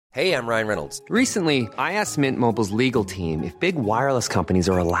Hey, I'm Ryan Reynolds. Recently, I asked Mint Mobile's legal team if big wireless companies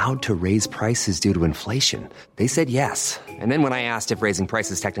are allowed to raise prices due to inflation. They said yes. And then when I asked if raising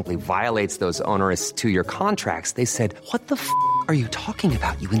prices technically violates those onerous two-year contracts, they said, "What the f*** are you talking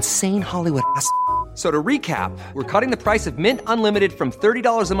about, you insane Hollywood ass?" So to recap, we're cutting the price of Mint Unlimited from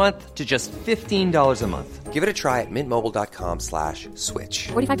 $30 a month to just $15 a month. Give it a try at mintmobile.com/switch.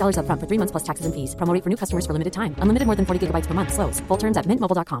 $45 up front for 3 months plus taxes and fees. Promo rate for new customers for limited time. Unlimited more than 40 gigabytes per month. Slows full terms at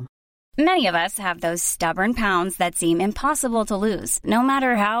mintmobile.com. Many of us have those stubborn pounds that seem impossible to lose, no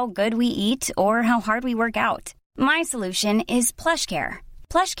matter how good we eat or how hard we work out. My solution is PlushCare.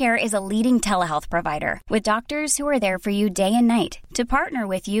 PlushCare is a leading telehealth provider with doctors who are there for you day and night to partner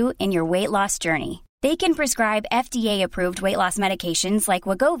with you in your weight loss journey. They can prescribe FDA-approved weight loss medications like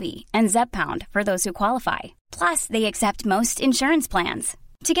Wegovy and Zepbound for those who qualify. Plus, they accept most insurance plans.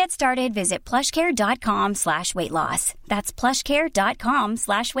 To get started, visit plushcare.com/weightloss. That's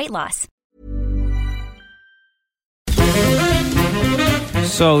plushcare.com/weightloss.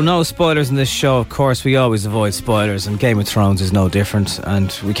 So, no spoilers in this show. Of course, we always avoid spoilers, and Game of Thrones is no different.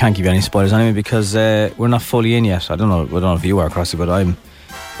 And we can't give you any spoilers anyway because we're not fully in yet. I don't know if you are, Crossy, but I'm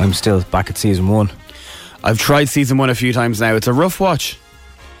still back at season 1. I've tried season 1 a few times now. It's a rough watch.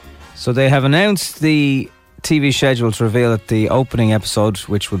 So they have announced the TV schedule to reveal that the opening episode,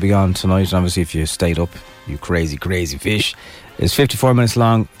 which will be on tonight, and obviously if you stayed up, you crazy fish, is 54 minutes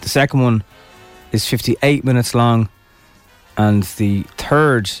long. The second one is 58 minutes long, and the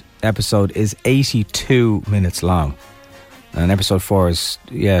third episode is 82 minutes long, and episode 4 is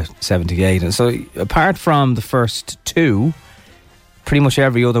 78. And so apart from the first two, pretty much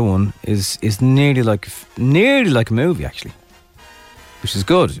every other one is nearly like a movie, actually, which is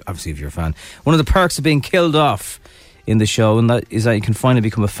good, obviously, if you're a fan. One of the perks of being killed off in the show and that is that you can finally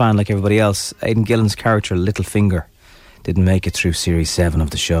become a fan like everybody else. Aidan Gillen's character, Littlefinger, didn't make it through series 7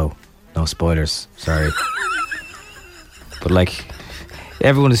 of the show. No spoilers, sorry. But like,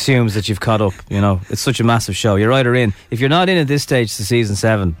 everyone assumes that you've caught up, you know. It's such a massive show. You're either in. If you're not in at this stage to season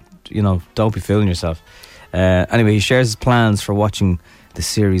 7, you know, don't be fooling yourself. Anyway, he shares his plans for watching the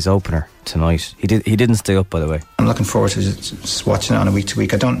series opener tonight. He didn't stay up, by the way. I'm looking forward to just watching it on a week to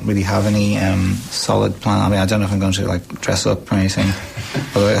week. I don't really have any solid plan. I mean, I don't know if I'm going to like dress up or anything,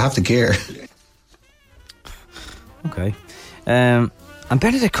 although I have the gear. Okay. And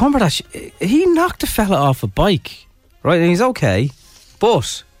Benedict Cumberbatch, he knocked a fella off a bike, right? And he's okay,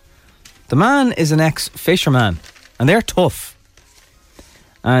 but the man is an ex-fisherman, and they're tough.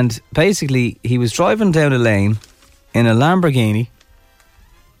 And basically, he was driving down a lane in a Lamborghini,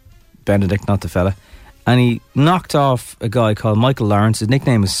 Benedict, not the fella, and he knocked off a guy called Michael Lawrence. His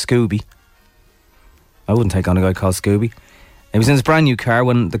nickname is Scooby. I wouldn't take on a guy called Scooby. He was in his brand new car.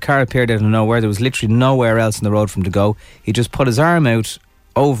 When the car appeared out of nowhere, there was literally nowhere else in the road for him to go. He just put his arm out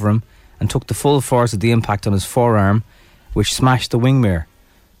over him and took the full force of the impact on his forearm, which smashed the wing mirror.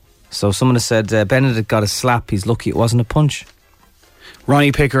 So someone has said Benedict got a slap. He's lucky it wasn't a punch.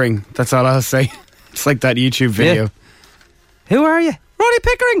 Ronnie Pickering, that's all I'll say. It's like that YouTube video. Yeah. Who are you? Ronnie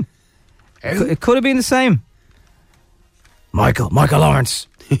Pickering! It could have been the same. Michael Lawrence.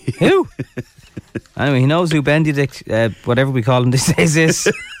 Who? Anyway, he knows who Benedict, whatever we call him these days,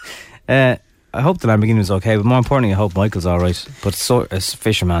 is. I hope the Lamborghini was okay, but more importantly, I hope Michael's alright. But as a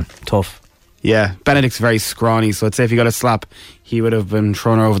fisherman, tough. Yeah, Benedict's very scrawny, so I'd say if he got a slap, he would have been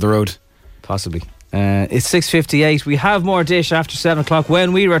thrown over the road. Possibly. It's 6:58. We have more Dish after 7 o'clock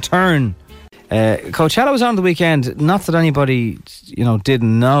when we return. Coachella was on the weekend. Not that anybody,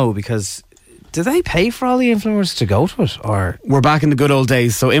 didn't know, because do they pay for all the influencers to go to it? Or we're back in the good old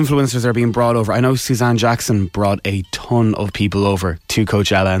days, so influencers are being brought over. I know Suzanne Jackson brought a ton of people over to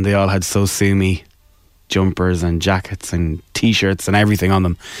Coachella, and they all had So Sue Me jumpers and jackets and t-shirts and everything on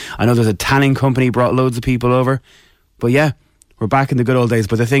them. I know there's a tanning company brought loads of people over, but yeah, we're back in the good old days.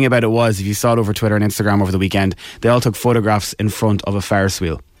 But the thing about it was, if you saw it over Twitter and Instagram over the weekend, they all took photographs in front of a Ferris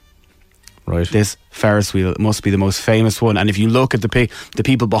wheel. Right. This Ferris wheel must be the most famous one. And if you look at the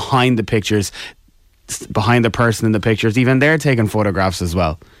people behind the pictures, behind the person in the pictures, even they're taking photographs as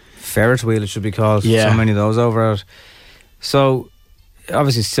well. Ferris wheel, it should be called. Yeah. So many of those over it. So,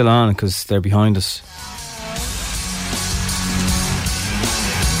 obviously still on because they're behind us.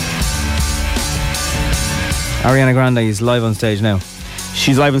 Ariana Grande is live on stage now.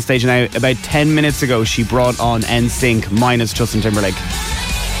 She's live on stage now. About 10 minutes ago, she brought on NSYNC minus Justin Timberlake.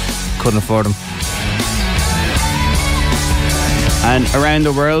 Couldn't afford him. And around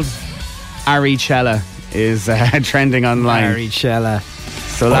the world, Arichella is trending online. Arichella.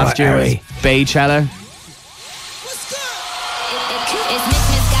 So last year was Baychella.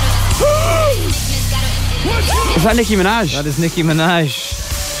 Is that Nicki Minaj? That is Nicki Minaj.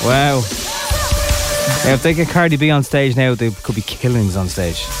 Wow. Yeah, if they get Cardi B on stage now, there could be killings on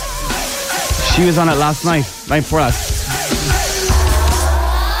stage. She was on it last night before last.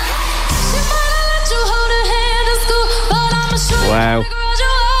 Wow.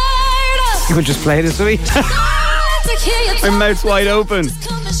 You could just play this week. My mouth's wide open.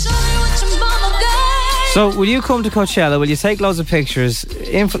 So, will you come to Coachella? Will you take loads of pictures?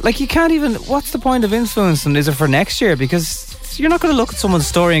 Like, you can't even... What's the point of influencing? Is it for next year? Because you're not going to look at someone's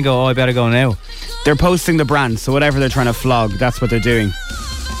story and go, oh, I better go now. They're posting the brand, so whatever they're trying to flog, that's what they're doing.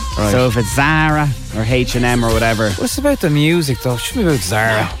 Right. So if it's Zara or H&M or whatever... What's about the music, though? It shouldn't be about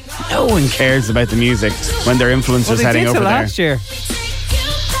Zara. No one cares about the music when their influencers heading over there. Last year.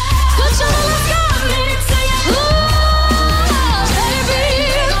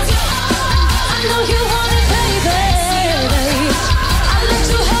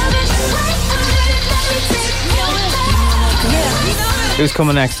 Who's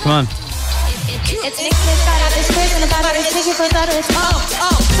coming next? Come on.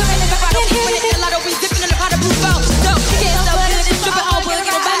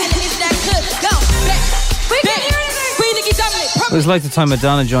 It was like the time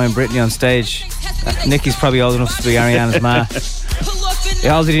Madonna joined Britney on stage. Nicki's probably old enough to be Ariana's ma.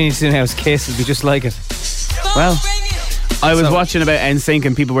 All they need to do now is kiss. It'd be just like it. Well, I was watching about NSYNC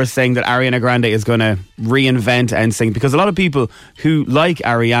and people were saying that Ariana Grande is going to reinvent NSYNC because a lot of people who like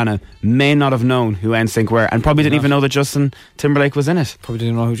Ariana may not have known who NSYNC were and probably didn't even know that Justin Timberlake was in it. Probably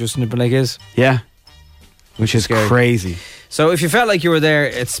didn't know who Justin Timberlake is. Yeah. Which is scary. Crazy. So if you felt like you were there,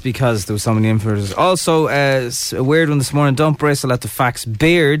 it's because there was so many influencers. Also, a weird one this morning. Don't bristle at the facts.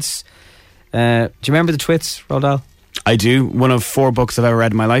 Beards. Do you remember the Twits, Rodal? I do. One of 4 books I've ever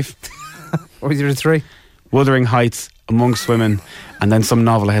read in my life. What was your 3? Wuthering Heights, Amongst Women, and then some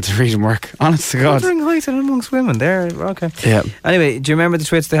novel I had to read and work. Honest to God. Wuthering Heights and Amongst Women. There, okay. Yeah. Anyway, do you remember the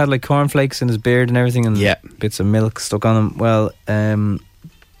Twits? They had like cornflakes in his beard and everything, and bits of milk stuck on them. Well,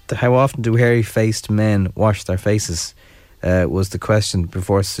 how often do hairy-faced men wash their faces? Was the question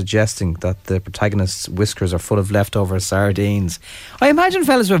before suggesting that the protagonist's whiskers are full of leftover sardines. I imagine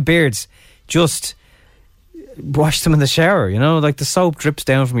fellas with beards just wash them in the shower, you know, like the soap drips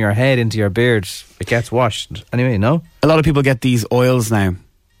down from your head into your beard. It gets washed. Anyway, no? A lot of people get these oils now,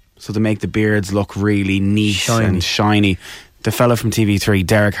 so they make the beards look really neat and shiny. The fella from TV3,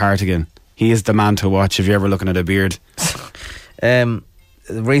 Derek Hartigan, he is the man to watch if you're ever looking at a beard.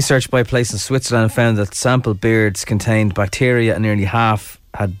 Research by a place in Switzerland found that sample beards contained bacteria and nearly half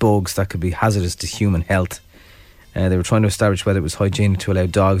had bugs that could be hazardous to human health. They were trying to establish whether it was hygienic to allow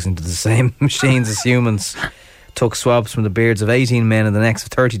dogs into the same machines as humans. Took swabs from the beards of 18 men and the necks of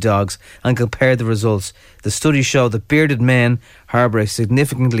 30 dogs and compared the results. The study showed that bearded men harbour a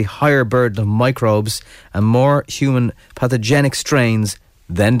significantly higher burden of microbes and more human pathogenic strains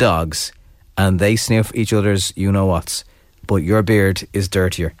than dogs. And they sniff each other's you-know-whats. But your beard is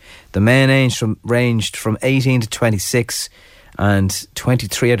dirtier. The men ranged from 18 to 26 and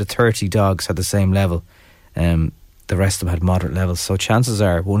 23 out of 30 dogs had the same level. The rest of them had moderate levels. So chances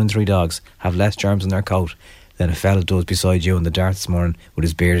are 1 in 3 dogs have less germs in their coat than a fella does beside you in the dark this morning with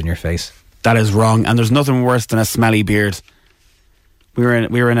his beard in your face. That is wrong, and there's nothing worse than a smelly beard. We were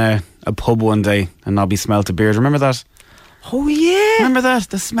in a pub one day and Nobby smelt a beard. Remember that? Oh yeah, remember that?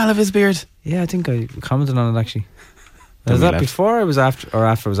 The smell of his beard. Yeah, I think I commented on it actually. Was that before or was after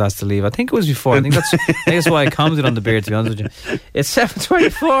I was asked to leave? I think it was before. I think that's why I commented on the beard, to be honest with you. It's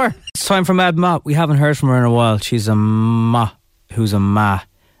 7:24. It's time for Mad Ma. We haven't heard from her in a while. She's a ma who's a ma,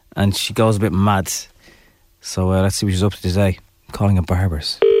 and she goes a bit mad. So let's see what she's up to today. I'm calling at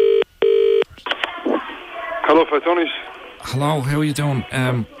Barbers. Hello, Fatoni's. Hello, how are you doing?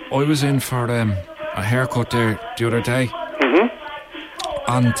 I was in for a haircut there the other day.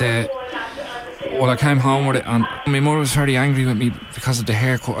 And well, I came home with it, and my mother was very angry with me because of the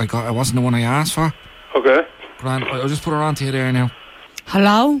haircut I got. It wasn't the one I asked for. Okay. Grand, I'll just put her on to you there now.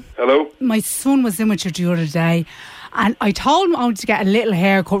 Hello? Hello? My son was in with you the other day, and I told him I wanted to get a little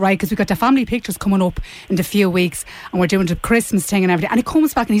haircut, right, because we've got the family pictures coming up in a few weeks, and we're doing the Christmas thing and everything, and he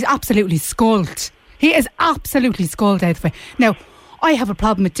comes back and he's absolutely skulled. He is absolutely skulled out of it. Now, I have a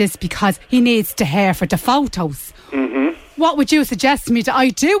problem with this because he needs the hair for the photos. What would you suggest to me that I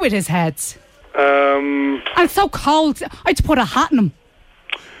do with his head? And it's so cold. I had to put a hat on him.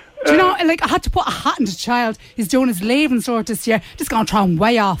 Do you know, like, I had to put a hat on the child. He's doing his leaving sort this year. Just going to throw him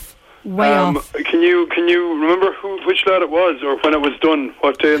way off. Off. Can you remember which lad it was or when it was done?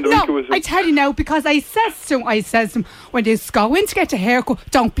 What day in the week it was? I tell you now, because I says to him, when they go in to get a haircut,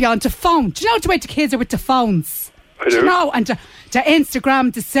 don't be on the phone. Do you know the way the kids are with the phones? I do. You know, and to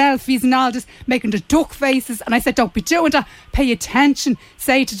Instagram, the selfies and all this, making the duck faces. And I said, don't be doing that. Pay attention.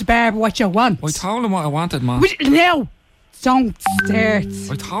 Say to the barber what you want. I told him what I wanted, man. No, don't start.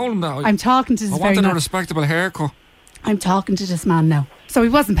 I told him that. I'm talking to this I very wanted a man. respectable haircut. I'm talking to this man now. So he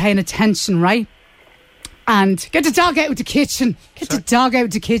wasn't paying attention, right? And get the dog out of the kitchen. Get the dog out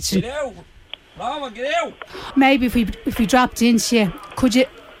of the kitchen. Get out. Mama, get out. Maybe if we dropped into you, could you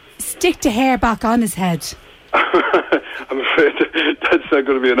stick the hair back on his head? I'm afraid that's not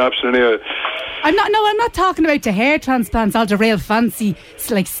going to be an option anyway. I'm not talking about the hair transplants, all the real fancy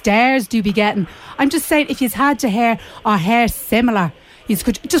like stairs do be getting. I'm just saying if you've had the hair or hair similar, you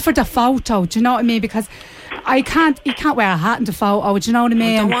could just for the photo. Do you know what I mean? Because you can't wear a hat in the photo. Do you know what I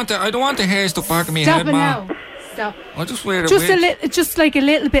mean? I don't want the hair stuck back in my Stop head, it man. now. Stop. I'll just wear it. Just like a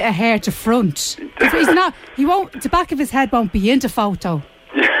little bit of hair to front. He's not. He won't. The back of his head won't be in the photo.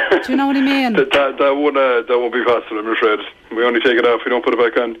 Do you know what I mean? That won't be possible, I'm afraid. We only take it off, we don't put it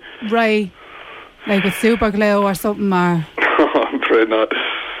back on. Right. Like with super glue or something, or... I'm afraid not.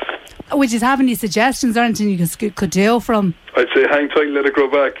 Would you have any suggestions or anything you could do from... I'd say hang tight and let it grow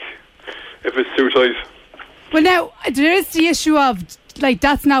back if it's too tight. Well, now, there is the issue of, like,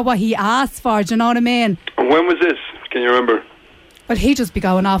 that's not what he asked for, do you know what I mean? And when was this? Can you remember? Well, he'd just be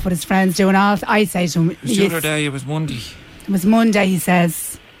going off with his friends doing all... I say to him... It was the other day, it was Monday. It was Monday, he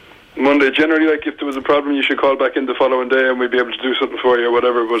says. Monday. Generally, like, if there was a problem, you should call back in the following day and we'd be able to do something for you or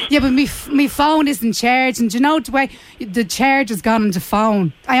whatever, but... Yeah, but me phone isn't charged, and do you know the way the charge has gone on the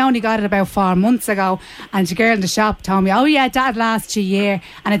phone? I only got it about 4 months ago, and the girl in the shop told me, oh yeah, that'd last you a year,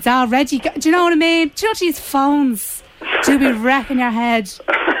 and it's already... Do you know what I mean? Do you know these phones do be wrecking your head?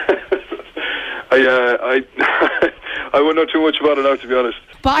 I wouldn't know too much about it now, to be honest.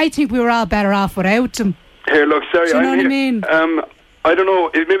 But I think we were all better off without them. Here, look, sorry, do you know what I mean? I don't know.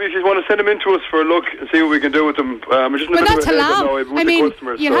 Maybe if you want to send them in to us for a look and see what we can do with them. Just but not to laugh. I mean,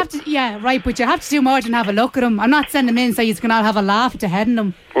 you have to. Yeah, right. But you have to do more than have a look at them. I'm not sending them in so you can all have a laugh at the head in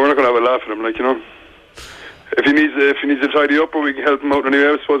them. We're not going to have a laugh at them, like, you know. If he needs to tidy up or we can help him out anyway,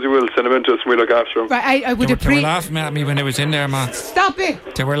 I suppose he will send him in to us and we look after him. Right, I would They were laughing at me when I was in there, man. Stop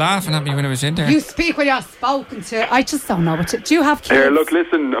it! They were laughing at me when I was in there. You speak when you're spoken to. I just don't know what to... Do you have kids? Here, look,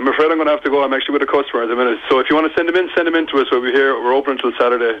 listen, I'm afraid I'm going to have to go. I'm actually with a customer at the minute. So if you want to send him in to us. We'll be here. We're open until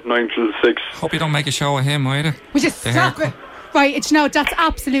Saturday, 9 till 6. Hope you don't make a show of him either. Would you stop it? Right, that's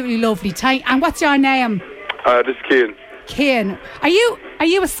absolutely lovely. And what's your name? This is Cian. Cian. Are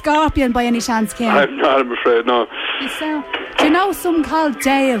you a scorpion by any chance, Cian? I'm not, I'm afraid, no. Do you know someone called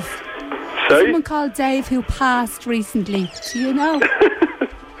Dave? Sorry? Someone called Dave who passed recently. Do you know?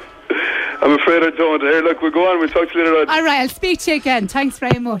 I'm afraid I don't. Here, look, we'll go on. We'll talk to you later on. All right, I'll speak to you again. Thanks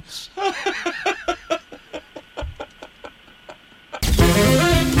very much.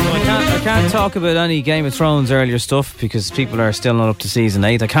 I can't talk about any Game of Thrones earlier stuff because people are still not up to season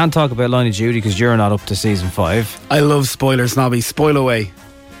 8. I can't talk about Line of Duty because you're not up to season 5. I love spoilers, Nobby. Spoil away.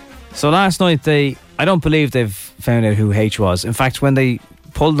 So last night I don't believe they've found out who H was. In fact, when they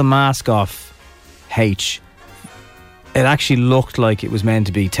pulled the mask off H, it actually looked like it was meant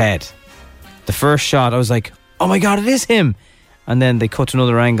to be Ted. The first shot, I was like, oh my God, it is him. And then they cut to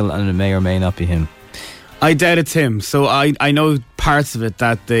another angle and it may or may not be him. I doubt it's him. So I know parts of it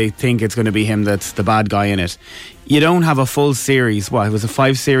that they think it's going to be him that's the bad guy in it. You don't have a full series. What, was it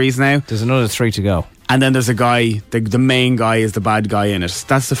 5 series now? There's another 3 to go. And then there's a guy, the main guy is the bad guy in it.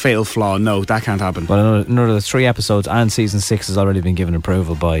 That's the fatal flaw. No, that can't happen. But another 3 episodes and season 6 has already been given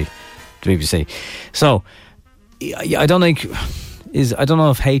approval by the BBC. So, I don't think... I don't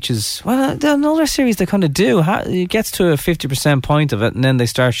know if H is... Well, another series they kind of do. It gets to a 50% point of it and then they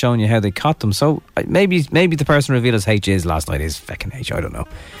start showing you how they caught them. So maybe the person revealed as H is last night is fucking H. I don't know.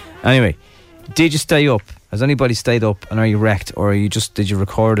 Anyway, did you stay up? Has anybody stayed up and are you wrecked? Or did you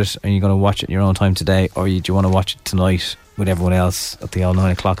record it and you're going to watch it in your own time today? Or do you want to watch it tonight with everyone else at the all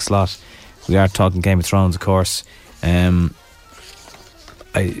 9 o'clock slot? We are talking Game of Thrones, of course. I'm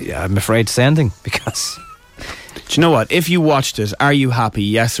afraid to say anything because... Do you know what? If you watched it, are you happy?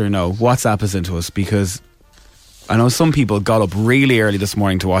 Yes or no? WhatsApp us into us because I know some people got up really early this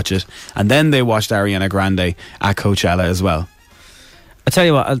morning to watch it and then they watched Ariana Grande at Coachella as well. I'll tell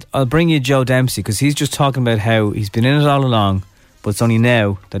you what, I'll bring you Joe Dempsey because he's just talking about how he's been in it all along but it's only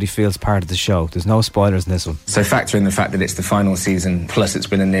now that he feels part of the show. There's no spoilers in this one. So factor in the fact that it's the final season plus it's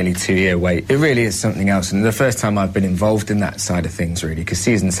been a nearly 2-year wait. It really is something else and the first time I've been involved in that side of things really because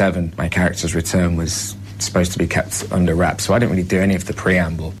season 7, my character's return was supposed to be kept under wraps, so I didn't really do any of the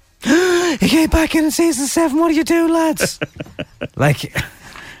preamble. He came back in season 7. What do you do, lads? Like,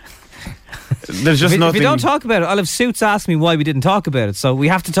 there's just nothing. If we don't talk about it, I'll have Suits ask me why we didn't talk about it. So we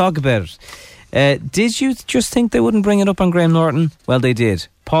have to talk about it. Did you just think they wouldn't bring it up on Graham Norton? Well, they did.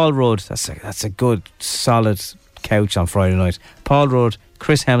 Paul Rudd, that's a good, solid couch on Friday night. Paul Rudd,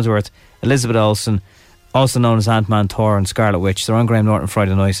 Chris Hemsworth, Elizabeth Olsen, also known as Ant-Man, Thor and Scarlet Witch. They're on Graham Norton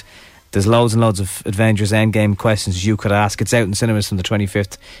Friday night. There's loads and loads of Avengers Endgame questions you could ask. It's out in cinemas from the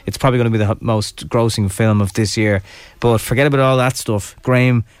 25th. It's probably going to be the most grossing film of this year. But forget about all that stuff.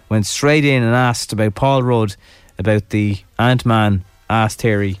 Graham went straight in and asked about Paul Rudd, about the Ant-Man ass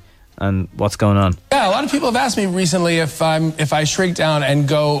theory and what's going on. Yeah, a lot of people have asked me recently if I shrink down and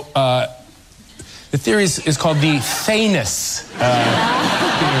go... the theory is called the Thanos theory.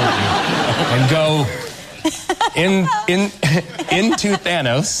 And go... into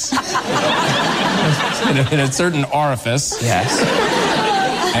Thanos in a certain orifice. Yes.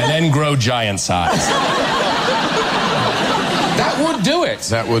 And then grow giant size. That would do it.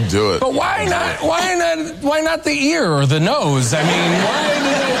 That would do it. But why not the ear or the nose? I mean, why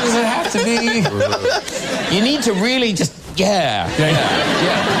does it have to be? You need to really just Yeah,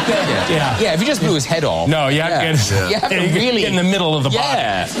 if you just blew his head off. No, you have to really get in the middle of the body.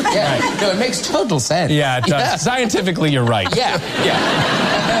 Yeah. Right. No, it makes total sense. Yeah, it does. Yeah. Scientifically, you're right.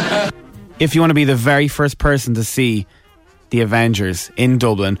 Yeah. If you want to be the very first person to see the Avengers in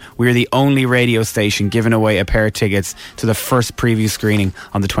Dublin, we're the only radio station giving away a pair of tickets to the first preview screening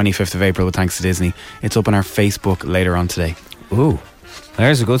on the 25th of April with thanks to Disney. It's up on our Facebook later on today. Ooh,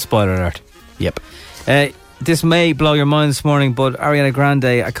 there's a good spoiler alert. Yep. This may blow your mind this morning, but Ariana Grande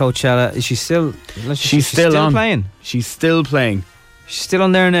at Coachella, is she still... She's still on. Playing? She's still playing. She's still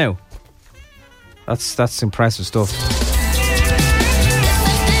on there now. That's impressive stuff.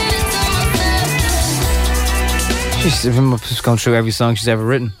 She's gone through every song she's ever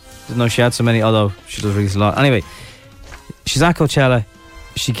written. Didn't know she had so many, although she does release a lot. Anyway, she's at Coachella.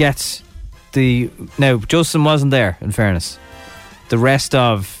 She gets the... Now, Justin wasn't there, in fairness. The rest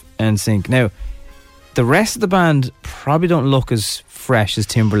of NSYNC. Now, the rest of the band probably don't look as fresh as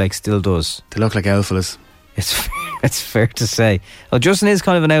Timberlake still does. They look like outfielders. It's fair to say. Well, Justin is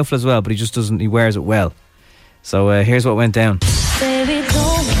kind of an outfield as well, but he wears it well. So here's what went down. Baby,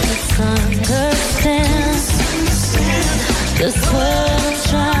 don't misunderstand. That's what I'm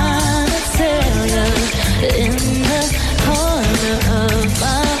trying to tell you. In the corner of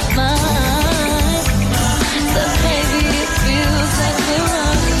my mind, so maybe it feels like we're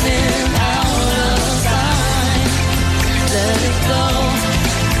running out of time. Let it go.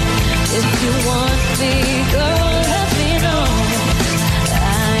 If you want me, girl, let me know.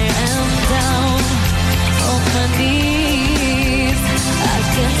 I am down on my knees. I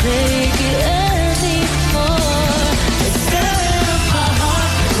can't take it anymore. It's tearing up my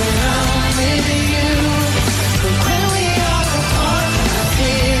heart when I'm with you. But when we are apart, I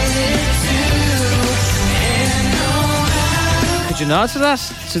feel it too. And no matter. Could you nod to that?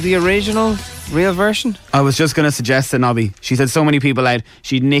 To the original, real version? I was just going to suggest it, Nobby. She said so many people out.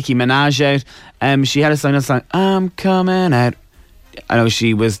 She had Nicki Minaj out. She had a song, I'm coming out. I know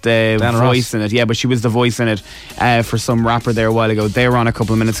she was the Diana voice Ross. in it. Yeah, but she was the voice in it for some rapper there a while ago. They were on a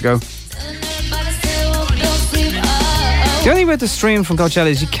couple of minutes ago. The only thing about the stream from Coachella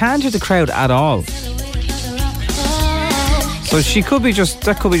is you can't hear the crowd at all. So that could be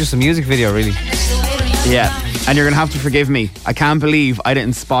just a music video, really. Yeah, and you're going to have to forgive me. I can't believe I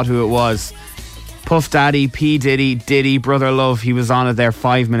didn't spot who it was. Puff Daddy, P. Diddy, Brother Love. He was on it there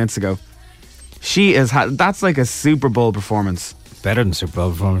 5 minutes ago. That's like a Super Bowl performance. Better than Super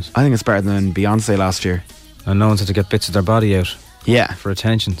Bowl performance. I think it's better than Beyonce last year. And no one's had to get bits of their body out. Yeah. For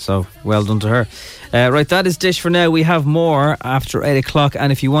attention, so well done to her. Right, that is Dish for now. We have more after 8 o'clock,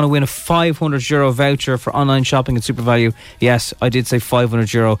 and if you want to win a €500 voucher for online shopping at SuperValue, yes, I did say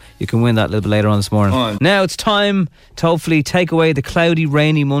 €500, you can win that a little bit later on this morning. Now it's time to hopefully take away the cloudy,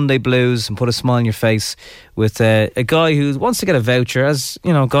 rainy Monday blues and put a smile on your face with a guy who wants to get a voucher. As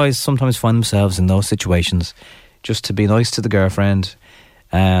you know, guys sometimes find themselves in those situations, just to be nice to the girlfriend,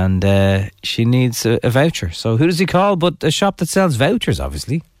 and she needs a voucher. So who does he call but a shop that sells vouchers,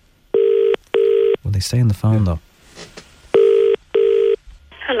 obviously? Will they stay on the phone though?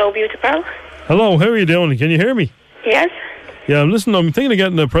 Hello, Beauty Pal. Hello, how are you doing? Can you hear me? Yes. Yeah, I'm thinking of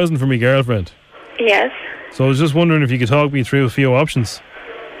getting a present for my girlfriend. Yes. So I was just wondering if you could talk me through a few options.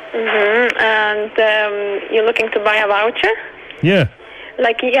 And you're looking to buy a voucher? Yeah.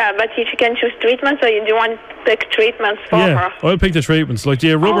 But you can choose treatments, or you do want to pick treatments for Yeah, her? I'll pick the treatments. Like, do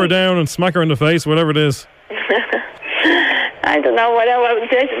you rub her down and smack her in the face, whatever it is? I don't know, what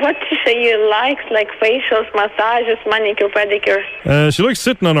you say you like facials, massages, manicure, pedicure. She likes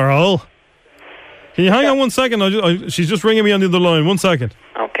sitting on her hole. Can you hang on 1 second? She's just ringing me on the other line. 1 second.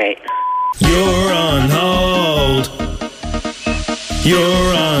 Okay. You're on hold.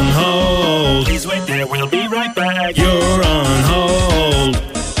 You're on hold. Please wait there, we'll be right back. You're on hold.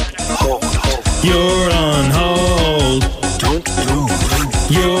 You're on hold. Don't move.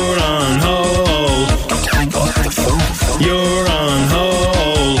 You're on hold. Don't hang up the phone. You're on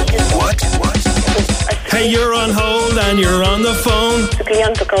hold. What? Hey, you're on hold and you're on the phone.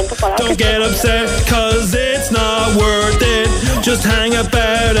 Don't get upset, cause it's not worth it. Just hang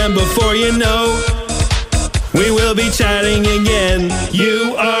about and before you know, we will be chatting again.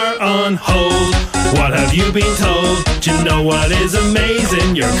 You are on hold. What have you been told? Do you know what is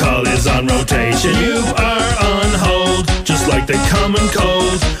amazing? Your call is on rotation. You are on hold, just like the common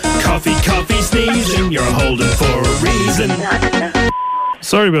cold. Coffee, sneezing. You're holding for a reason.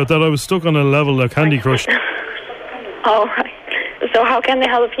 Sorry about that. I was stuck on a level of Candy Crush. All right. So how can I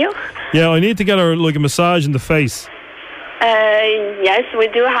help you? Yeah, I need to get her like a massage in the face. Yes, we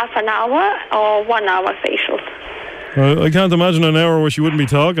do half an hour or 1 hour facials. I can't imagine an hour where she wouldn't be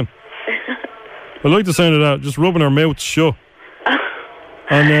talking. I like the sound of that, just rubbing her mouth shut.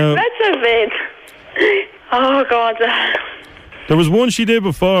 And, that's a bit. Oh, God. There was one she did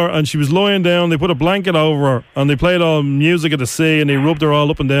before, and she was lying down. They put a blanket over her, and they played all music at the sea, and they rubbed her all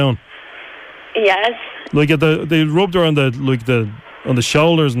up and down. Yes. Like they rubbed her on the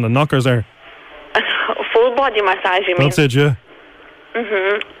shoulders and the knockers there. Full body massage, you mean? That's it, yeah.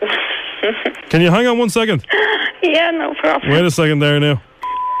 Mm-hmm. Can you hang on 1 second? Yeah, no problem. Wait a second there now.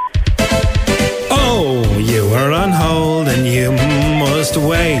 Oh, you are on hold and you must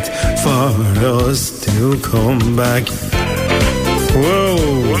wait for us to come back.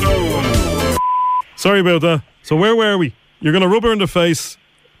 Whoa. Sorry about that. So where were we? You're going to rub her in the face.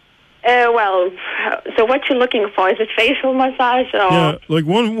 Well, so what you looking for? Is it facial massage or? Yeah, like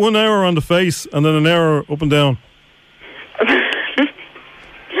one hour on the face and then an hour up and down.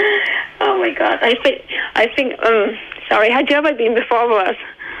 Oh my God! I think. Sorry, had you ever been before with us?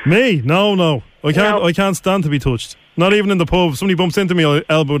 Me? No. I can't stand to be touched. Not even in the pub. If somebody bumps into me, I'll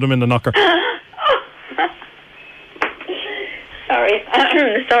elbow them in the knocker. Sorry,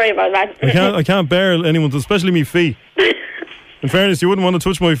 sorry about that. I can't bear anyone, especially me feet. In fairness, you wouldn't want to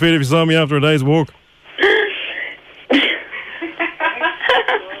touch my feet if you saw me after a day's work.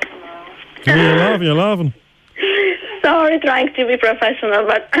 You're laughing. Sorry, trying to be professional,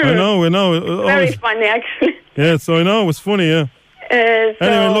 but I know. Very funny, actually. Yeah, so I know, it was funny, yeah. So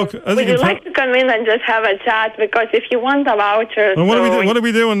anyway, look, would you like to come in and just have a chat? Because if you want a voucher... Well, what are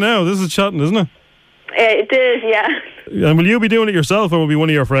we doing now? This is chatting, isn't it? It is, yeah. And will you be doing it yourself or will it be one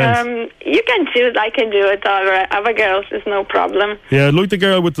of your friends? You can choose. I can do it. Other girls, there's no problem. Yeah, like the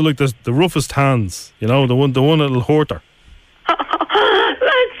girl with the roughest hands. You know, the one that'll hurt her.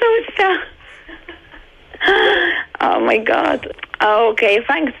 That's so sad. Oh my God. Okay,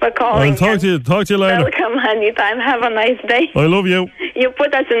 thanks for calling. I'll talk to you later. Welcome anytime. Have a nice day. I love you. You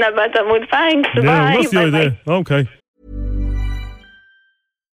put us in a better mood. Thanks. Yeah, Bye. that's the idea. Okay.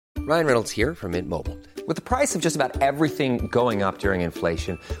 Ryan Reynolds here from Mint Mobile. With the price of just about everything going up during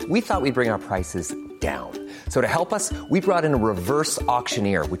inflation, we thought we'd bring our prices down. So to help us, we brought in a reverse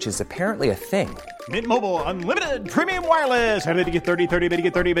auctioneer, which is apparently a thing. Mint Mobile Unlimited Premium Wireless. How to get 30, 30, bit to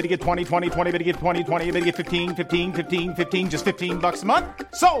get 30, bit to get 20, 20, 20, bit to get 20, 20, bit to get 15, 15, 15, 15, just $15 a month?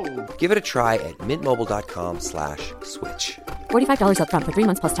 Sold! Give it a try at mintmobile.com/switch. $45 up front for 3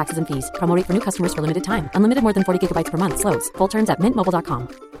 months plus taxes and fees. Promo rate for new customers for limited time. Unlimited more than 40 gigabytes per month. Slows full terms at mintmobile.com.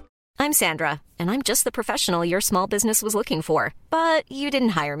 I'm Sandra, and I'm just the professional your small business was looking for. But you didn't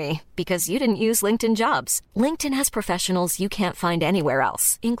hire me because you didn't use LinkedIn Jobs. LinkedIn has professionals you can't find anywhere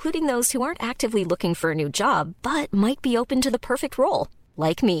else, including those who aren't actively looking for a new job, but might be open to the perfect role,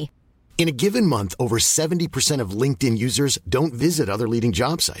 like me. In a given month, over 70% of LinkedIn users don't visit other leading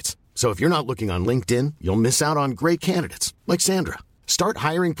job sites. So if you're not looking on LinkedIn, you'll miss out on great candidates like Sandra. Start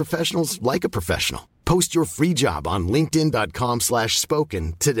hiring professionals like a professional. Post your free job on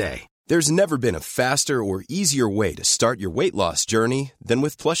linkedin.com/spoken today. There's never been a faster or easier way to start your weight loss journey than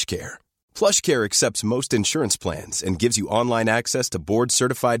with PlushCare. PlushCare accepts most insurance plans and gives you online access to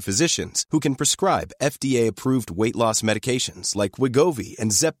board-certified physicians who can prescribe FDA-approved weight loss medications like Wegovy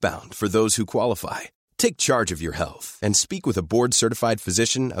and Zepbound for those who qualify. Take charge of your health and speak with a board-certified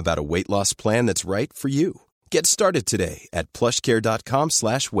physician about a weight loss plan that's right for you. Get started today at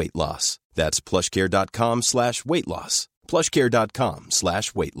plushcare.com/weightloss. That's plushcare.com/weightloss.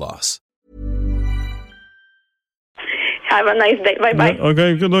 plushcare.com/weightloss. Have a nice day. Bye-bye. Yeah,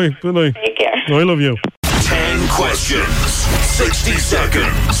 okay, good night. Take care. I love you. 10 questions, 60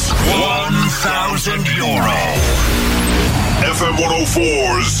 seconds, €1,000. FM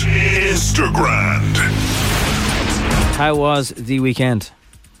 104's Instagram. How was the weekend?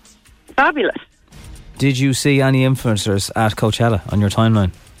 Fabulous. did you see any influencers at Coachella on your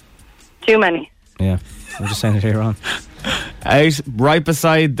timeline? Too many. Yeah, I'm just saying it here on. Out right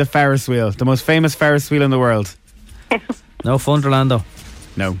beside the Ferris wheel, the most famous Ferris wheel in the world. No Funderland though?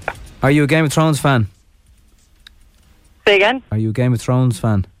 No. Are you a Game of Thrones fan? Say again? Are you a Game of Thrones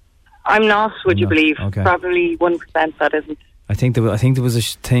fan? I'm not, would you No. believe? Okay. Probably 1% that isn't. I think there was a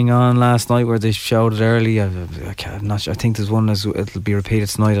thing on last night where they showed it early. I'm not sure. I think there's one it'll be repeated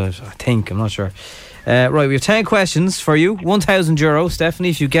tonight. I'm not sure. Right, we have 10 questions for you. €1,000, Stephanie.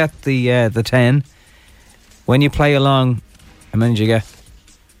 If you get the 10, when you play along, how many do you get?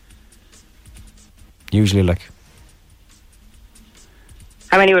 Usually, like.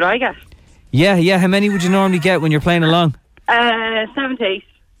 How many would I get? Yeah. How many would you normally get when you're playing along? 7 to 8.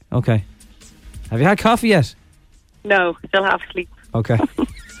 Okay. Have you had coffee yet? No, still half asleep. Okay.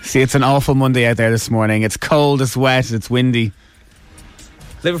 See, it's an awful Monday out there this morning. It's cold, it's wet, it's windy.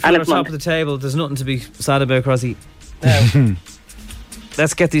 Liverpool And are it's top Monday. of the table. There's nothing to be sad about, Crossy.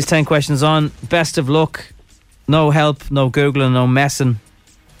 Let's get these 10 questions on. Best of luck. No help, no Googling, no messing.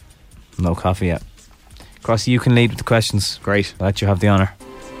 No coffee yet. Crossy, you can lead with the questions. Great. I'll let you have the honour.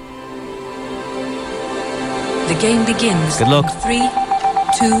 The game begins. Good luck. 3,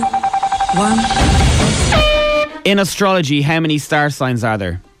 2, 1. In astrology, how many star signs are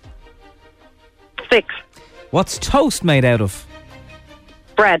there? 6. What's toast made out of?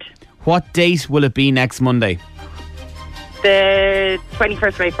 Bread. What date will it be next Monday? The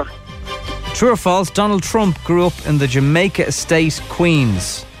 21st of April. True or false, Donald Trump grew up in the Jamaica estate,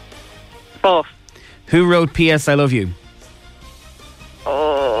 Queens. False. Who wrote P.S. I Love You?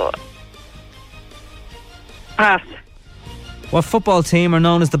 Oh. Pass. What football team are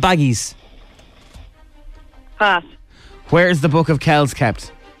known as the Baggies? Pass. Where is the Book of Kells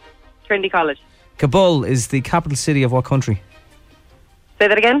kept? Trinity College. Kabul is the capital city of what country? Say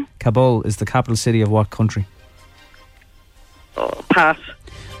that again? Kabul is the capital city of what country? Oh, pass.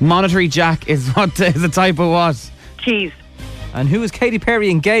 Monetary Jack is a type of what? Cheese. And who is Katy Perry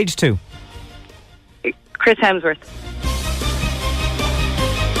engaged to? Chris Hemsworth.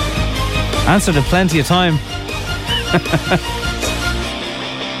 Answered in plenty of time.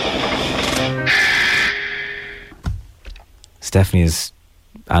 Stephanie has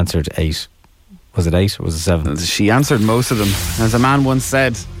answered 8. Was it 8 or was it 7? She answered most of them. As a man once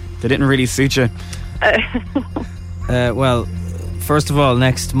said, they didn't really suit you. Well, first of all,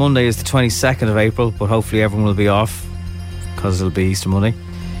 next Monday is the 22nd of April, but hopefully everyone will be off because it'll be Easter Monday.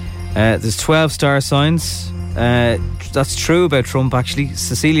 There's 12 star signs. That's true about Trump, actually.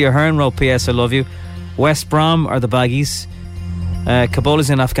 Cecilia Hearn wrote P.S. I Love You. West Brom are the Baggies. Kabul is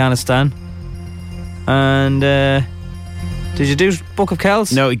in Afghanistan. And did you do Book of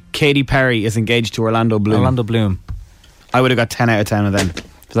Kells? No, Katy Perry is engaged to Orlando Bloom. Orlando Bloom. I would have got 10 out of 10 of them.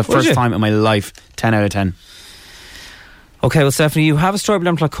 For the first time in my life, 10 out of 10. Okay, well, Stephanie, you have a Strawberry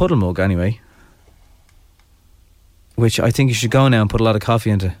Lamb Clock Cuddle mug anyway, which I think you should go now and put a lot of coffee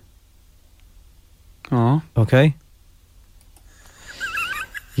into. Oh. Okay.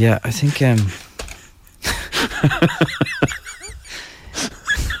 Yeah, I think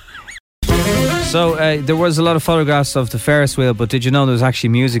So there was a lot of photographs of the Ferris wheel, but did you know there was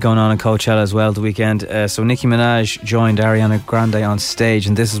actually music going on in Coachella as well the weekend? So Nicki Minaj joined Ariana Grande on stage,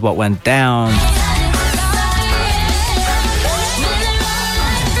 and this is what went down.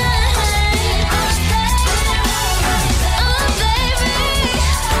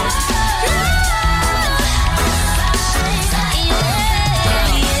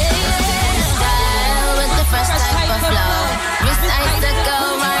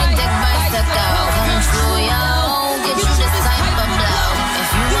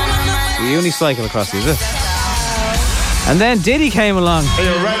 Unicycle across, is it? And then Diddy came along. Hey,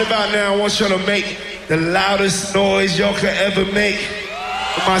 yo, right about now, I want y'all to make the loudest noise y'all could ever make.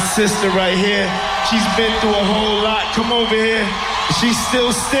 For my sister right here, she's been through a whole lot. Come over here. She's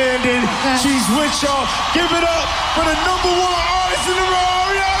still standing. She's with y'all. Give it up for the #1 artist in the world,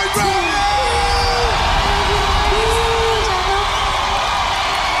 Ariana Grande.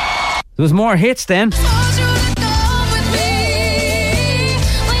 There was more hits then.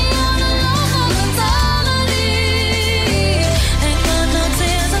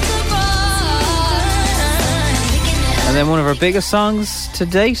 And then one of our biggest songs to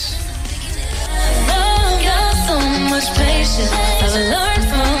date.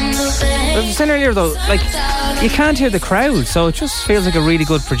 I was saying earlier though, like, you can't hear the crowd, so it just feels like a really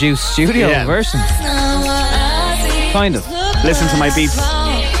good produced studio version. Kind of. Listen to my beats.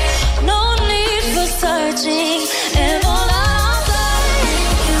 No need for searching. And all I'll say,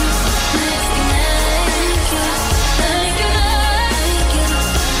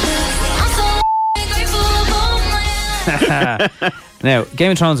 I'm so grateful Now,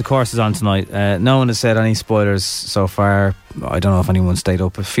 Game of Thrones, of course, is on tonight. No one has said any spoilers so far. I don't know if anyone stayed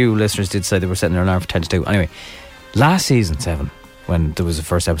up. A few listeners did say they were setting their alarm for 10 to 2. Anyway, last season 7, when there was the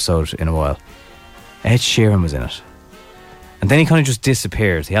first episode in a while, Ed Sheeran was in it. And then he kind of just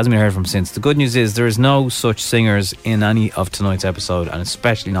disappeared. He hasn't been heard from since. The good news is there is no such singers in any of tonight's episode, and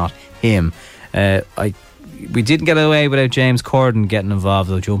especially not him. We didn't get away without James Corden getting involved,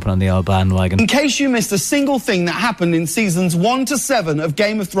 though, jumping on the old bandwagon. In case you missed a single thing that happened in seasons 1 to 7 of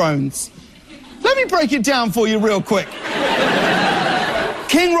Game of Thrones, let me break it down for you real quick.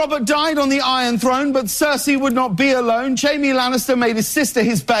 King Robert died on the Iron Throne, but Cersei would not be alone. Jaime Lannister made his sister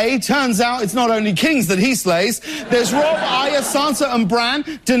his bae. Turns out it's not only kings that he slays. There's Robb, Arya, Sansa and Bran.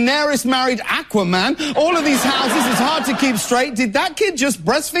 Daenerys married Aquaman. All of these houses, it's hard to keep straight. Did that kid just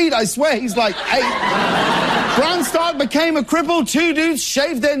breastfeed? I swear he's like 8. Bran Stark became a cripple. 2 dudes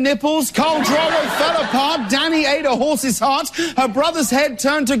shaved their nipples. Khal Drogo fell apart. Dany ate a horse's heart. Her brother's head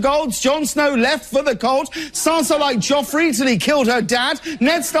turned to gold. Jon Snow left for the cold. Sansa liked Joffrey till he killed her dad.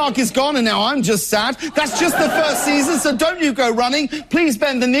 Ned Stark is gone and now I'm just sad. That's just the first season, so don't you go running. Please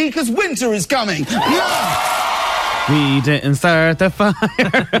bend the knee, because winter is coming. Yeah. We didn't start the fire.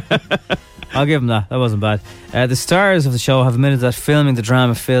 I'll give him that. That wasn't bad. The stars of the show have admitted that filming the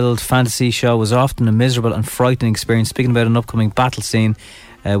drama-filled fantasy show was often a miserable and frightening experience, speaking about an upcoming battle scene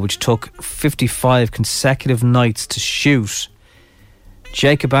which took 55 consecutive nights to shoot.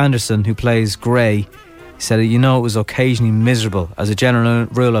 Jacob Anderson, who plays Grey, said, it was occasionally miserable. As a general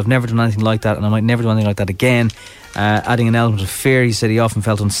rule, I've never done anything like that, and I might never do anything like that again. Adding an element of fear, he said he often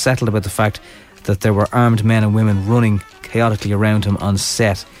felt unsettled about the fact that there were armed men and women running chaotically around him on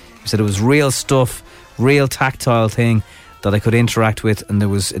set. He said it was real stuff, real tactile thing that I could interact with, and there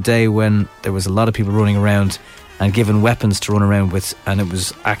was a day when there was a lot of people running around and given weapons to run around with, and it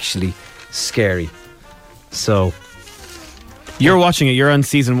was actually scary. So, you're watching it, you're on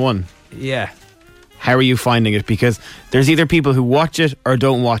season 1. Yeah. How are you finding it? Because there's either people who watch it or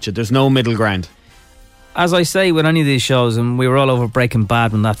don't watch it. There's no middle ground. As I say with any of these shows, and we were all over Breaking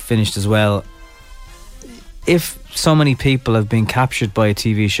Bad when that finished as well, if so many people have been captured by a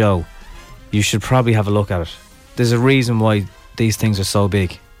TV show, you should probably have a look at it. There's a reason why these things are so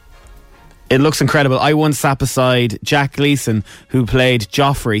big. It looks incredible. I once sat beside Jack Gleeson, who played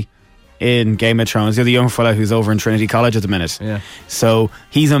Joffrey in Game of Thrones. You're the young fella who's over in Trinity College at the minute. Yeah. So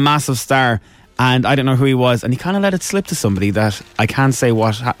he's a massive star. And I don't know who he was, and he kind of let it slip to somebody that I can't say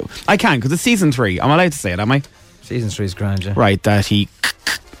what... I can, because it's season 3. I'm allowed to say it, am I? Season 3 is grand, yeah. Right, that he...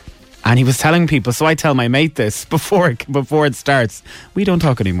 And he was telling people, so I tell my mate this before it starts. We don't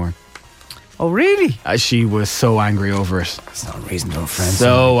talk anymore. Oh, really? She was so angry over it. That's not a reason to be friends.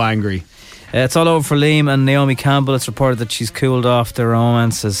 So angry. It's all over for Liam and Naomi Campbell. It's reported that she's cooled off their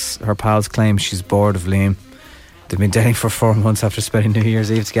romance as her pals claim she's bored of Liam. They've been dating for 4 months after spending New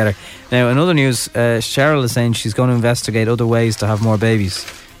Year's Eve together. Now, in other news, Cheryl is saying she's going to investigate other ways to have more babies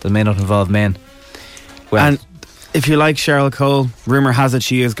that may not involve men. Well, and if you like Cheryl Cole, rumour has it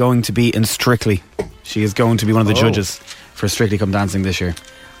she is going to be in Strictly. She is going to be one of the judges for Strictly Come Dancing this year.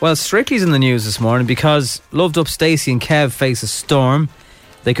 Well, Strictly's in the news this morning because loved up Stacey and Kev face a storm.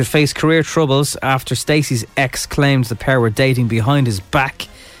 They could face career troubles after Stacey's ex claimed the pair were dating behind his back.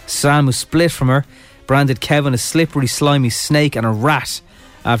 Sam, who split from her, branded Kevin a slippery, slimy snake and a rat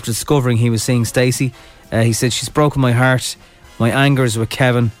after discovering he was seeing Stacey. He said, she's broken my heart. My anger is with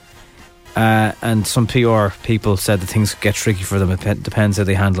Kevin. And some PR people said that things could get tricky for them. It depends how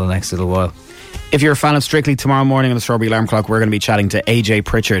they handle the next little while. If you're a fan of Strictly, tomorrow morning on the Strawberry Alarm Clock, we're going to be chatting to AJ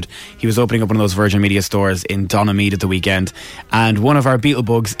Pritchard. He was opening up one of those Virgin Media stores in Donamead at the weekend, and one of our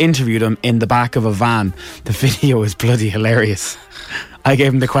Beetlebugs interviewed him in the back of a van. The video is bloody hilarious. I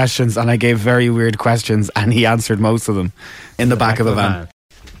gave him the questions, and I gave very weird questions, and he answered most of them in the back of a van.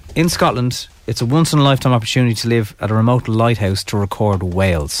 In Scotland, it's a once-in-a-lifetime opportunity to live at a remote lighthouse to record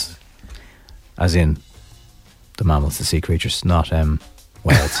whales. As in the mammals, the sea creatures, not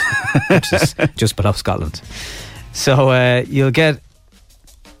Wales, which is just below Scotland. So you'll get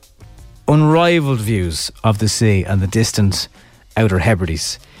unrivaled views of the sea and the distant Outer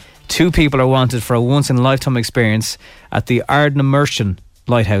Hebrides. 2 people are wanted for a once-in-a-lifetime experience at the Ardnamurchan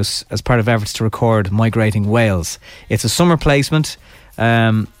Lighthouse as part of efforts to record migrating whales. It's a summer placement,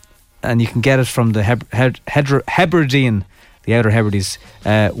 and you can get it from the Hebridean, the Outer Hebrides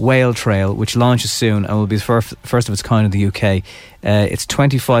Whale Trail, which launches soon and will be the first of its kind in the UK. It's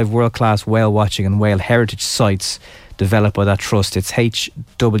 25 world-class whale watching and whale heritage sites developed by that trust. It's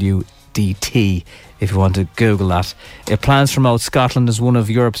hwdh.ie. DT, if you want to Google that. It plans to promote Scotland as one of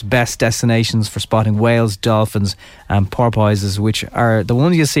Europe's best destinations for spotting whales, dolphins and porpoises, which are the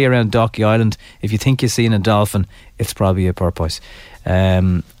ones you see around Dalkey Island. If you think you're seeing a dolphin, it's probably a porpoise.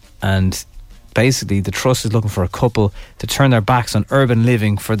 And basically the Trust is looking for a couple to turn their backs on urban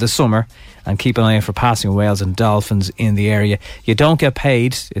living for the summer and keep an eye out for passing whales and dolphins in the area. You don't get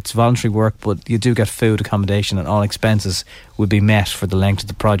paid, it's voluntary work, but you do get food, accommodation and all expenses would be met for the length of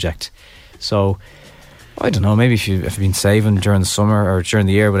the project. So I don't know, maybe if you've been saving during the summer or during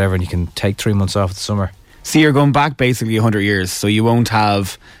the year, whatever, and you can take 3 months off the summer. So you're going back basically 100 years, so you won't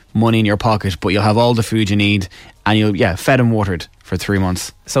have money in your pocket, but you'll have all the food you need, and you'll fed and watered for 3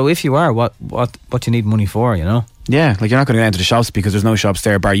 months. So if you are, what do you need money for, you know? Yeah, like you're not going to go into the shops because there's no shops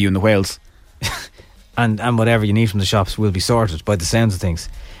there bar you and the whales. and whatever you need from the shops will be sorted by the sounds of things.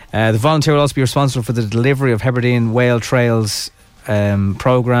 The volunteer will also be responsible for the delivery of Hebridean Whale Trails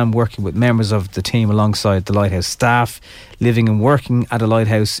programme, working with members of the team alongside the lighthouse staff. Living and working at a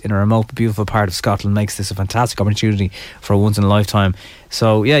lighthouse in a remote but beautiful part of Scotland makes this a fantastic opportunity for a once in a lifetime.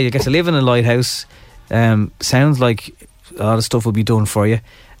 So yeah, you get to live in a lighthouse. Sounds like a lot of stuff will be done for you.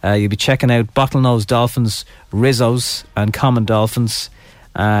 You'll be checking out bottlenose dolphins, Rizzos and common dolphins.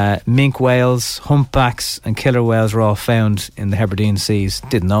 Mink whales, humpbacks and killer whales are all found in the Hebridean seas.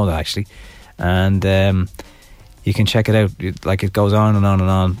 Didn't know that actually. And you can check it out, like it goes on and on and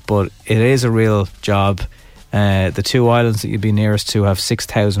on, but it is a real job. The 2 islands that you'd be nearest to have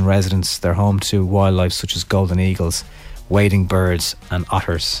 6,000 residents. They're home to wildlife such as golden eagles, wading birds and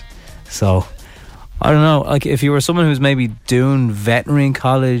otters. So I don't know, like if you were someone who's maybe doing veterinary in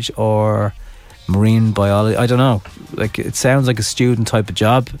college or marine biology, I don't know, like it sounds like a student type of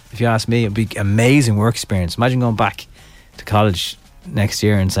job. If you ask me, it'd be amazing work experience. Imagine going back to college next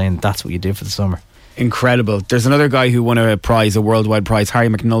year and saying that's what you did for the summer. Incredible. There's another guy who won a prize, a worldwide prize, Harry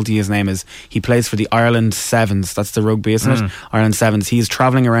McNulty his name is. He plays for the Ireland Sevens. That's the rugby, isn't it? Ireland Sevens. He's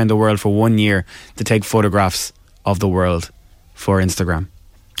travelling around the world for 1 year to take photographs of the world for Instagram.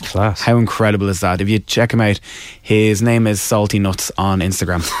 Class. How incredible is that? If you check him out, his name is Salty Nuts on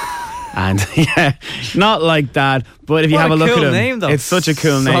Instagram. And yeah, not like that, but if you have a look at him, name, though. It's such a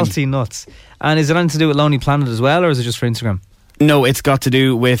cool name. Salty Nuts. And is it anything to do with Lonely Planet as well, or is it just for Instagram? No, it's got to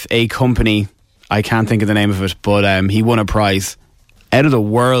do with a company. I can't think of the name of it, but he won a prize out of the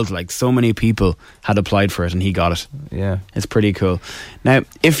world. Like, so many people had applied for it and he got it. Yeah, it's pretty cool. Now,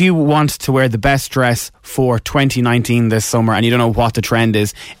 if you want to wear the best dress for 2019 this summer and you don't know what the trend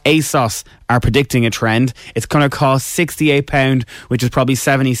is, ASOS are predicting a trend. It's going to cost £68, which is probably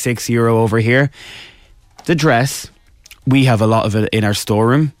 €76 over here. The dress, we have a lot of it in our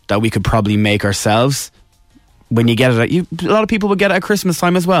storeroom that we could probably make ourselves. When you get it, a lot of people will get it at Christmas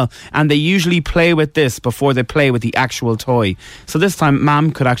time as well, and they usually play with this before they play with the actual toy. So this time,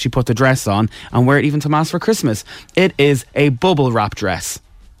 Mam could actually put the dress on and wear it even to Mass for Christmas. It is a bubble wrap dress.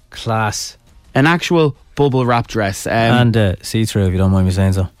 Class. An actual bubble wrap dress. And see-through, if you don't mind me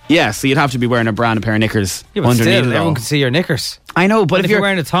saying so. Yeah, so you'd have to be wearing a brand pair of knickers yeah, but underneath still, it. Everyone can see your knickers. I know, but if you're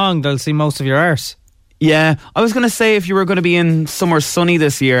wearing a thong, they'll see most of your arse. Yeah, I was going to say if you were going to be in somewhere sunny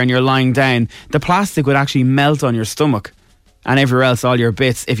this year and you're lying down, the plastic would actually melt on your stomach and everywhere else, all your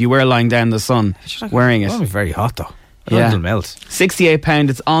bits, if you were lying down in the sun wearing it. It would be very hot though. It'll melt. £68.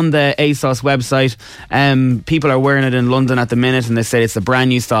 It's on the ASOS website. People are wearing it in London at the minute, and they say it's a brand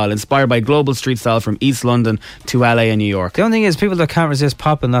new style inspired by global street style from East London to LA and New York. The only thing is, people that can't resist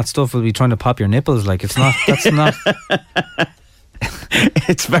popping that stuff will be trying to pop your nipples. Like, it's not. That's not.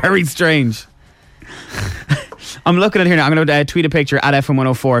 It's very strange. I'm looking at it here now. I'm going to tweet a picture at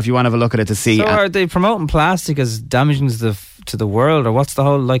FM104 if you want to have a look at it to see. So are they promoting plastic as damaging to the world, or what's the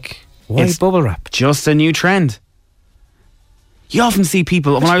whole, like, why it's bubble wrap? Just a new trend. You often see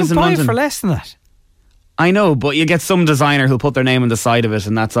people, when I was in London, for less than that. I know, but you get some designer who'll put their name on the side of it,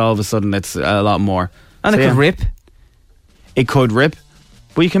 and that's all of a sudden it's a lot more. And so, it could rip. It could rip,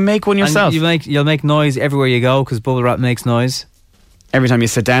 but you can make one yourself. And you'll make noise everywhere you go because bubble wrap makes noise. Every time you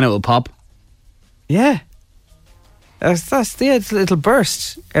sit down, it will pop. Yeah, it'll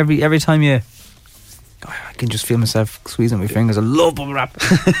burst every time you. I can just feel myself squeezing my fingers. I love bubble wrap.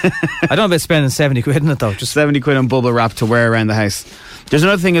 I don't know about spending 70 quid on it though. Just 70 quid on bubble wrap to wear around the house. There's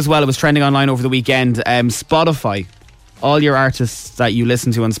another thing as well. It was trending online over the weekend. Spotify. All your artists that you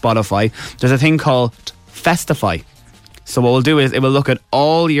listen to on Spotify. There's a thing called Festify. So what we'll do is it will look at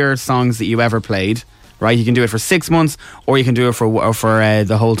all your songs that you ever played. Right, you can do it for 6 months, or you can do it for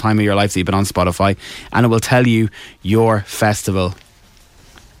the whole time of your life that you've been on Spotify, and it will tell you your festival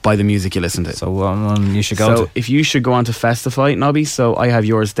by the music you listen to. So you should go to. If you should go on to Festify, Nobby, so I have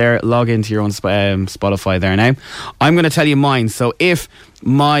yours there. Log into your own Spotify there now. I'm going to tell you mine. So if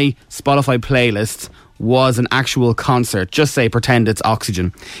my Spotify playlist was an actual concert, just say pretend it's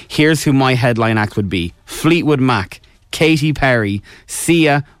Oxygen, here's who my headline act would be: Fleetwood Mac, Katy Perry,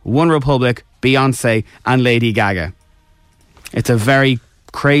 Sia, One Republic, Beyonce and Lady Gaga. It's a very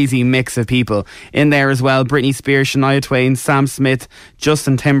crazy mix of people in there as well. Britney Spears, Shania Twain, Sam Smith,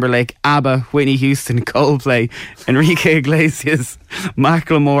 Justin Timberlake, ABBA, Whitney Houston, Coldplay, Enrique Iglesias,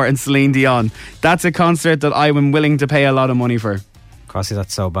 Macklemore and Celine Dion. That's a concert that I am willing to pay a lot of money for. Crossy,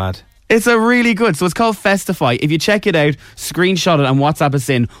 that's so bad. It's a really good. So it's called Festify. If you check it out, screenshot it and WhatsApp us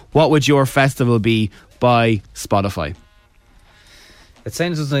in. What would your festival be by Spotify? It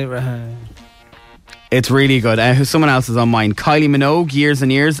sounds like... It's really good. Someone else is on mine. Kylie Minogue, Years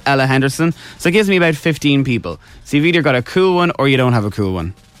and Years, Ella Henderson. So it gives me about 15 people. So you've either got a cool one or you don't have a cool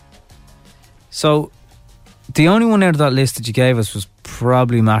one. So the only one out of that list that you gave us was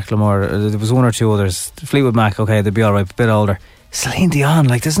probably Macklemore. There was one or two others. Fleetwood Mac, okay, they'd be alright, a bit older. Celine Dion,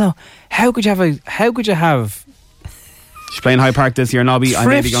 like there's no... How could you have... She's playing High Park this year, Nobby. I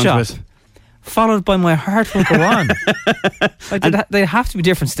may be going to it. Followed by My Heart Will Go On. Like they have to be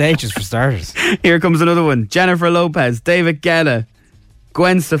different stages for starters. Here comes another one. Jennifer Lopez, David Guetta,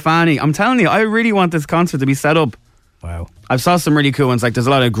 Gwen Stefani. I'm telling you, I really want this concert to be set up. Wow. I've saw some really cool ones. Like there's a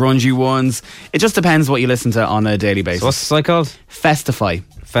lot of grungy ones. It just depends what you listen to on a daily basis. So what's the site called? Festify.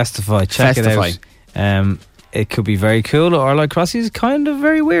 Check it out. It could be very cool, or like Crossy's kind of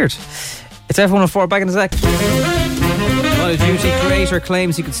very weird. It's F104, back in a sec. Call of Duty creator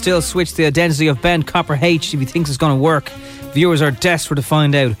claims he could still switch the identity of Ben Copper H if he thinks it's going to work. Viewers are desperate to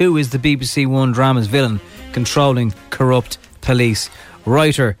find out who is the BBC One drama's villain controlling corrupt police.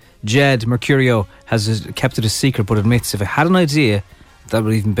 Writer Jed Mercurio has kept it a secret, but admits if I had an idea that would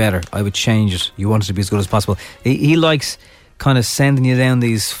be even better, I would change it. You want it to be as good as possible. He likes kind of sending you down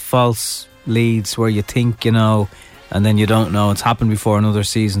these false leads where you think you know and then you don't know. It's happened before in other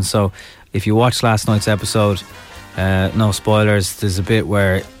seasons. So if you watched last night's episode, no spoilers, there's a bit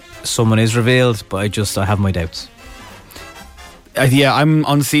where someone is revealed, but I have my doubts. Yeah, I'm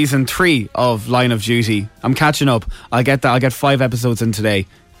on season 3 of Line of Duty. I'm catching up. I'll get 5 episodes in today,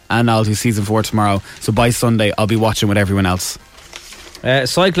 and I'll do season 4 tomorrow. So by Sunday I'll be watching with everyone else.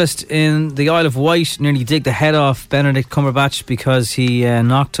 Cyclist in the Isle of Wight nearly digged the head off Benedict Cumberbatch because he nearly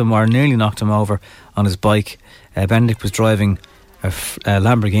knocked him over on his bike. Benedict was driving a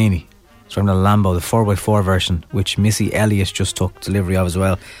Lamborghini. He's driving a Lambo, the 4x4 version, which Missy Elliott just took delivery of as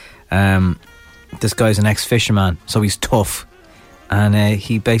well. This guy's an ex-fisherman, so he's tough. And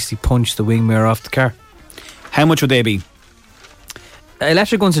he basically punched the wing mirror off the car. How much would they be?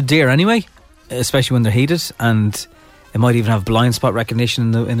 Electric ones are dear anyway, especially when they're heated, and it might even have blind spot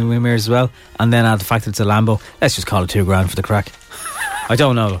recognition in the wing mirrors as well. And then add the fact that it's a Lambo. Let's just call it $2,000 for the crack. I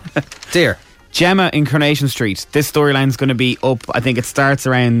don't know. Dear. Gemma in Coronation Street. This storyline's going to be up. I think it starts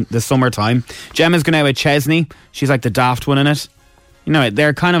around the summertime. Gemma's going out with Chesney. She's like the daft one in it. You know,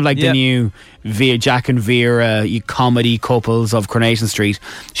 they're kind of like the new Jack and Vera comedy couples of Coronation Street.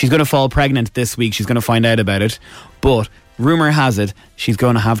 She's going to fall pregnant this week. She's going to find out about it. But rumour has it she's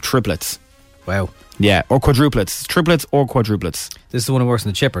going to have triplets. Wow. Yeah, or quadruplets. Triplets or quadruplets. This is the one who works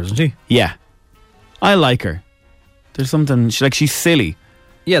in the chipper, isn't she? Yeah. I like her. There's something... she's silly.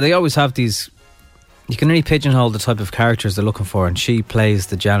 Yeah, they always have these... You can really pigeonhole the type of characters they're looking for, and she plays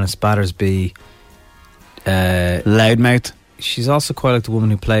the Janice Battersby... loudmouth. She's also quite like the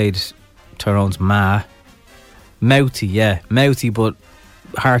woman who played Tyrone's Ma. Mouthy, yeah. Mouthy, but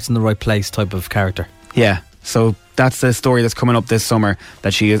heart's in the right place type of character. Yeah, so that's the story that's coming up this summer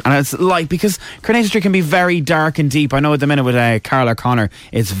that she is. And it's like, because Coronation Street can be very dark and deep. I know at the minute with Carla Connor,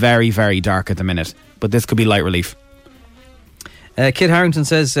 it's very, very dark at the minute. But this could be light relief. Kit Harington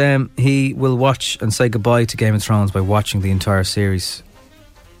says he will watch and say goodbye to Game of Thrones by watching the entire series.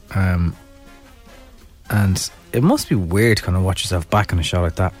 And it must be weird to kind of watch yourself back on a show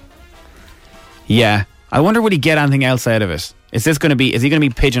like that. Yeah. I wonder would he get anything else out of it? Is he going to be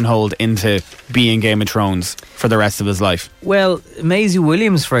pigeonholed into being Game of Thrones for the rest of his life? Well, Maisie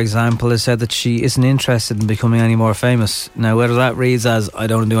Williams, for example, has said that she isn't interested in becoming any more famous. Now, whether that reads as I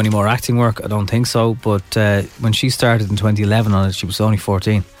don't do any more acting work, I don't think so. But when she started in 2011 on it, she was only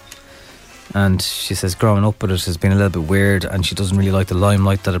 14. And she says growing up with it has been a little bit weird, and she doesn't really like the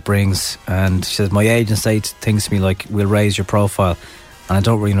limelight that it brings. And she says my agent says things to me like, we'll raise your profile. And I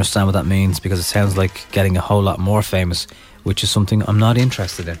don't really understand what that means, because it sounds like getting a whole lot more famous, which is something I'm not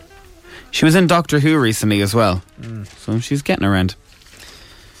interested in. She was in Doctor Who recently as well. So she's getting around.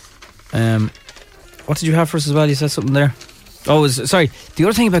 What did you have for us as well? You said something there. Oh, sorry. The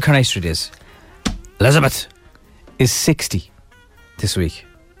other thing about Coronation Street is Elizabeth is 60 this week.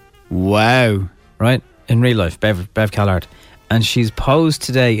 Wow. Right? In real life, Bev Callard. And she's posed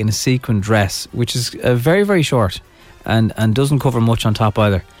today in a sequin dress, which is very, very short and doesn't cover much on top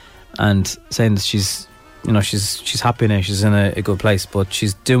either. And saying that she's happy now, she's in a good place, but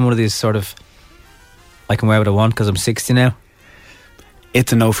she's doing one of these sort of, I can wear what I want because I'm 60 now.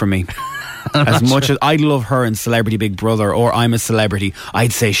 It's a no for me. As much as I love her in Celebrity Big Brother or I'm a Celebrity,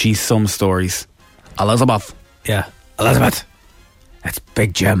 I'd say she's some stories. Elizabeth. Yeah, Elizabeth. That's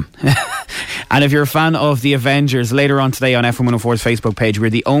Big Jim. And if you're a fan of The Avengers, later on today on FM 104's Facebook page,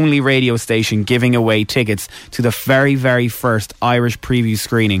 we're the only radio station giving away tickets to the very, very first Irish preview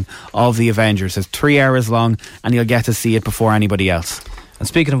screening of The Avengers. It's 3 hours long and you'll get to see it before anybody else. And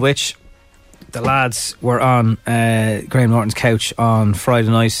speaking of which, the lads were on Graham Norton's couch on Friday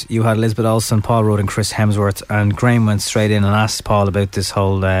night. You had Elizabeth Olsen, Paul Rudd and Chris Hemsworth, and Graham went straight in and asked Paul about this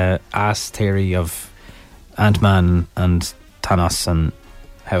whole ass theory of Ant-Man and Thanos and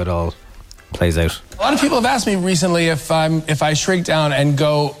how it all plays out. A lot of people have asked me recently if I shrink down and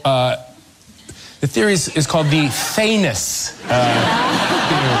go. The theory is called the Thanos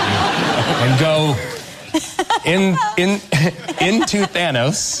theory, and go into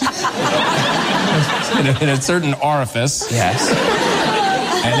Thanos in a certain orifice. Yes.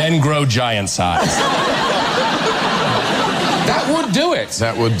 And then grow giant size. That would do it.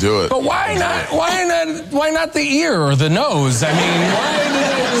 That would do it. But why not? Why not the ear or the nose? I mean, why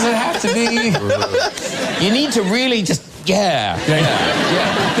does it have to be? You need to really just. Yeah.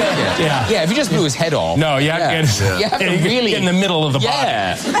 If you just blew his head off. No, you have to really get in the middle of the body.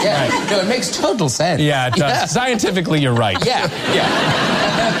 Yeah. Right. No, it makes total sense. Yeah, it does. Scientifically, you're right.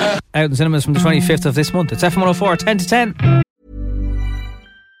 Yeah. Out in cinemas from the 25th of this month. It's FM 104, 10 to 10.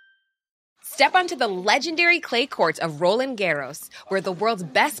 Step onto the legendary clay courts of Roland Garros, where the world's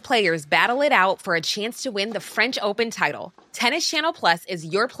best players battle it out for a chance to win the French Open title. Tennis Channel Plus is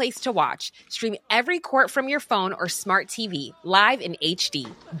your place to watch. Stream every court from your phone or smart TV, live in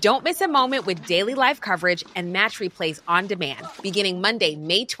HD. Don't miss a moment with daily live coverage and match replays on demand, beginning Monday,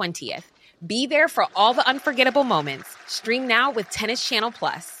 May 20th. Be there for all the unforgettable moments. Stream now with Tennis Channel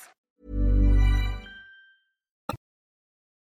Plus.